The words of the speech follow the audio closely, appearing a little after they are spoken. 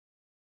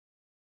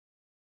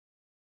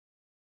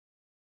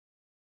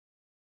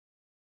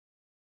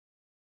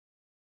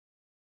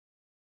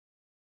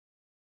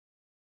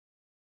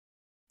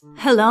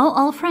Hello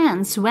all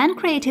friends! When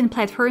creating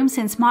platforms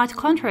and smart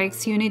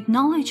contracts, you need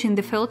knowledge in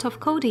the field of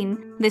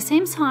coding. The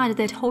same site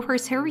that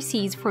offers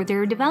services for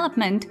their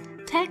development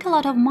take a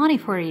lot of money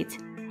for it.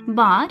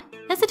 But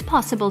is it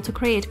possible to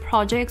create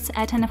projects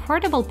at an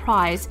affordable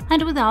price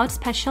and without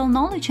special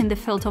knowledge in the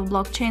field of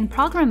blockchain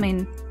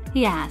programming?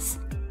 Yes.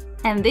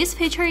 And this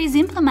feature is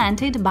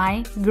implemented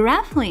by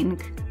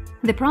Graphlinq.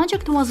 The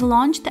project was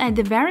launched at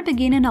the very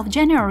beginning of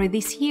January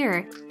this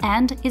year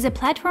and is a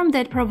platform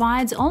that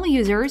provides all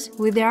users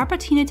with the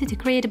opportunity to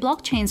create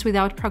blockchains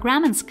without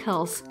programming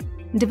skills.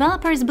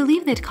 Developers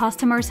believe that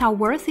customers are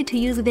worthy to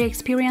use the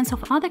experience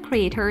of other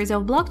creators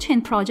of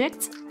blockchain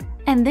projects,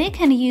 and they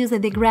can use the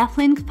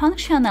Graphlinq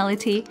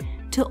functionality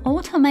to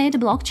automate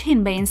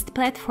blockchain-based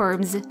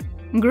platforms.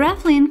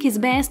 Graphlinq is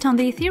based on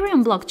the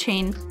Ethereum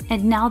blockchain,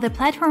 and now the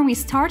platform is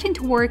starting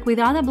to work with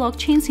other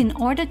blockchains in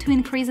order to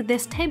increase the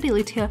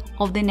stability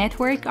of the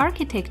network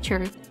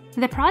architecture.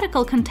 The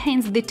protocol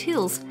contains the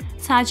tools,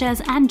 such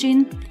as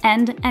engine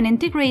and an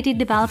integrated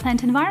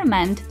development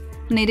environment,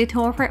 needed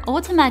to offer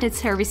automated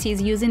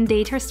services using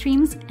data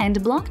streams and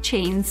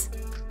blockchains.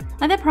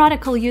 The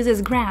protocol uses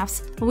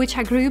graphs, which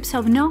are groups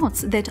of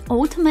nodes that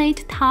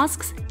automate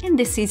tasks in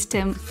the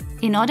system.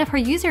 In order for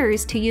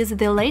users to use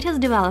the latest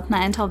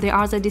development of the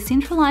other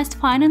decentralized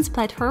finance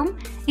platform,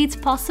 it's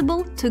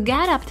possible to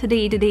get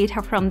up-to-date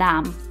data from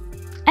them.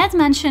 As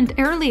mentioned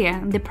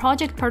earlier, the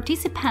project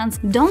participants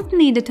don't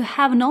need to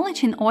have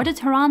knowledge in order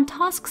to run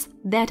tasks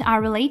that are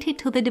related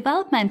to the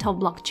development of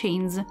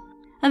blockchains.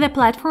 The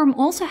platform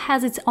also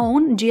has its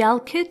own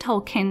GLQ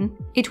token.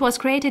 It was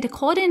created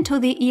according to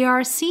the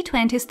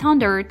ERC20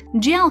 standard.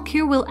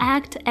 GLQ will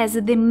act as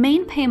the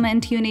main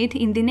payment unit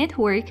in the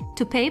network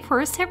to pay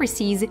for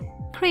services,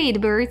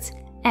 create birds,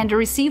 and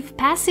receive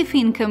passive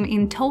income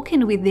in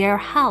token with their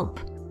help.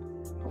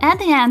 At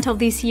the end of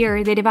this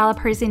year, the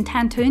developers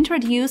intend to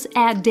introduce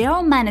a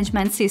DAO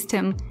management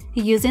system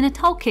using a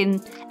token.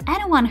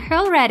 Anyone who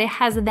already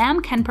has them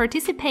can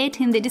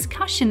participate in the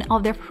discussion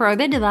of the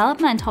further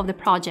development of the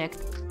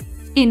project.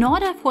 In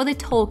order for the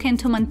token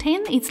to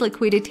maintain its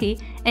liquidity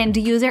and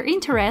user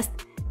interest,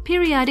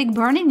 periodic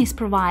burning is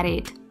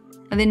provided.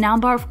 The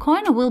number of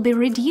coins will be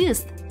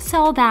reduced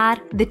so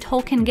that the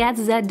token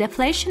gets the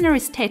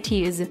deflationary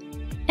status.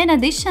 In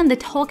addition, the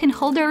token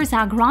holders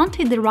are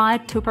granted the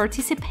right to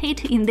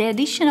participate in the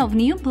addition of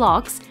new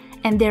blocks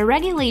and the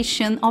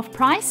regulation of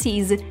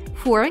prices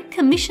for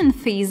commission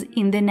fees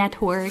in the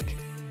network.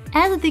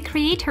 As the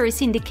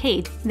creators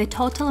indicate, the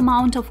total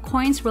amount of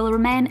coins will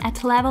remain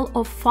at a level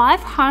of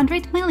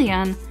 500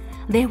 million.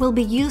 They will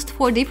be used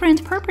for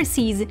different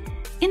purposes.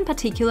 In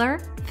particular,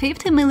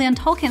 50 million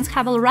tokens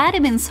have already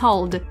been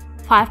sold.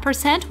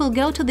 5% will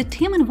go to the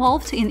team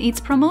involved in its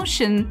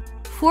promotion.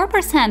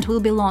 4% will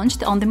be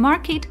launched on the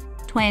market.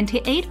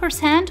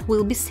 28%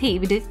 will be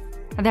saved.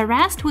 The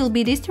rest will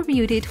be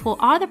distributed for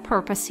other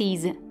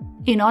purposes.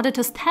 In order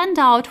to stand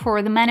out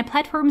for the many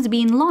platforms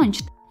being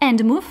launched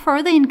and move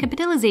further in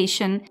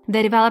capitalization,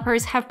 the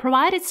developers have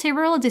provided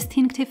several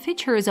distinctive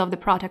features of the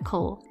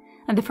protocol.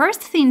 The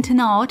first thing to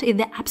note is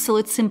the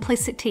absolute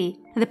simplicity.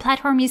 The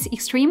platform is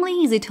extremely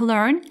easy to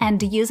learn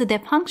and use the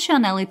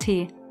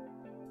functionality.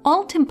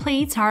 All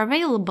templates are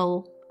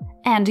available,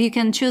 and you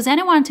can choose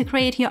anyone to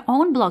create your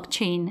own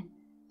blockchain.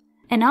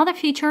 Another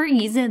feature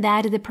is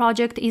that the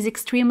project is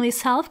extremely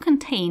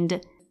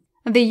self-contained.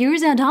 The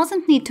user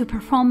doesn't need to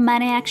perform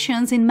many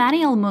actions in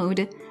manual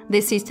mode.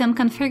 The system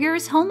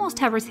configures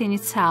almost everything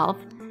itself,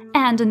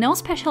 and no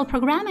special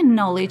programming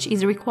knowledge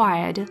is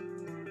required.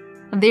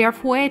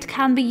 Therefore, it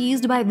can be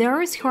used by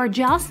those who are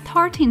just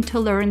starting to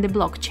learn the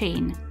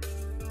blockchain.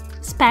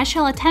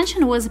 Special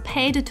attention was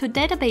paid to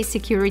database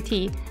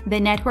security.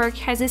 The network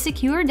has a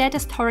secure data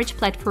storage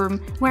platform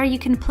where you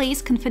can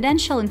place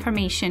confidential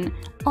information.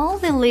 All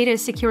the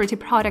latest security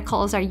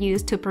protocols are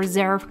used to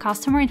preserve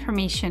customer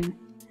information.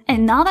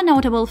 Another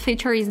notable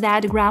feature is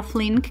that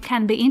Graphlinq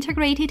can be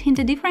integrated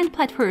into different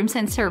platforms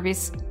and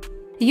services.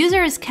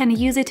 Users can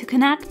use it to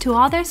connect to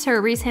other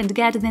servers and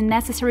get the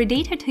necessary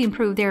data to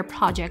improve their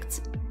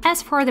projects.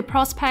 As for the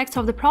prospects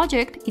of the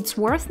project, it's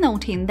worth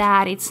noting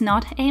that it's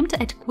not aimed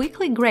at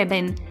quickly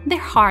grabbing the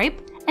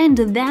hype and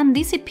then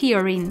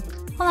disappearing,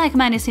 like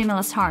many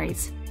similar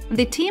sites.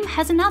 The team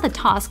has another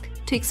task: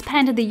 to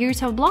expand the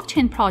use of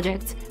blockchain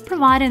projects,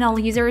 providing all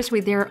users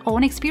with their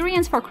own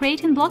experience for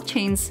creating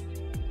blockchains.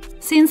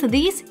 Since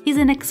this is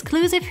an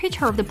exclusive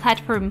feature of the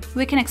platform,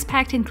 we can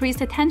expect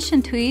increased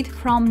attention to it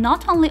from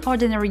not only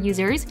ordinary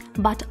users,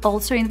 but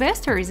also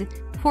investors,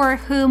 for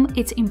whom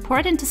it's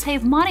important to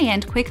save money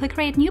and quickly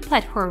create new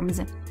platforms.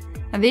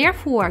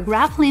 Therefore,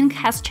 Graphlinq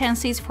has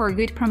chances for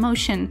good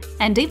promotion,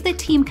 and if the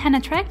team can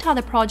attract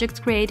other projects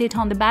created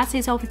on the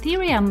basis of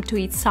Ethereum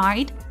to its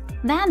side,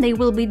 then they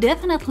will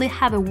definitely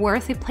have a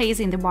worthy place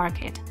in the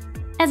market.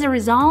 As a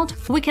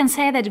result, we can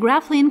say that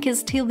Graphlinq is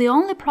still the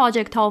only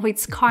project of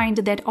its kind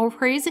that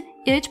offers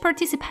each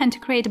participant to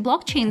create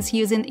blockchains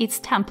using its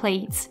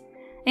templates.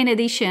 In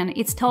addition,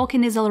 its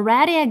token is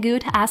already a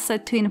good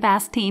asset to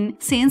invest in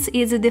since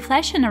it's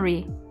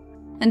deflationary.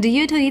 And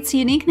due to its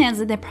uniqueness,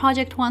 the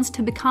project wants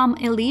to become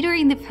a leader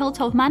in the field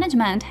of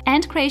management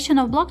and creation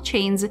of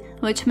blockchains,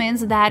 which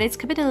means that its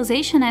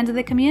capitalization and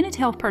the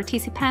community of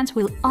participants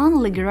will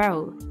only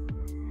grow.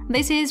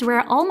 This is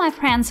where all my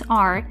friends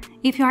are.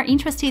 If you are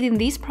interested in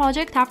this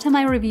project after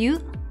my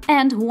review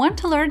and want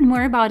to learn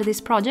more about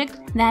this project,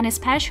 then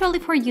especially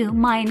for you,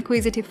 my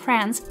inquisitive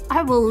friends,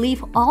 I will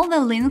leave all the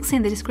links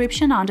in the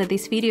description under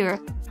this video.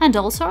 And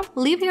also,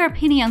 leave your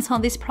opinions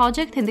on this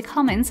project in the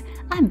comments.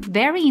 I'm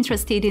very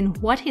interested in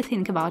what you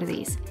think about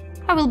this.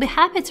 I will be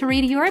happy to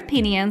read your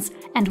opinions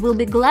and will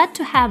be glad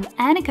to have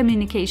any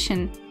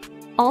communication.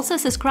 Also,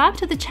 subscribe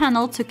to the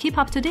channel to keep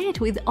up to date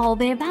with all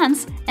the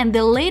events and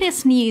the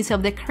latest news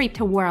of the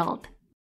crypto world.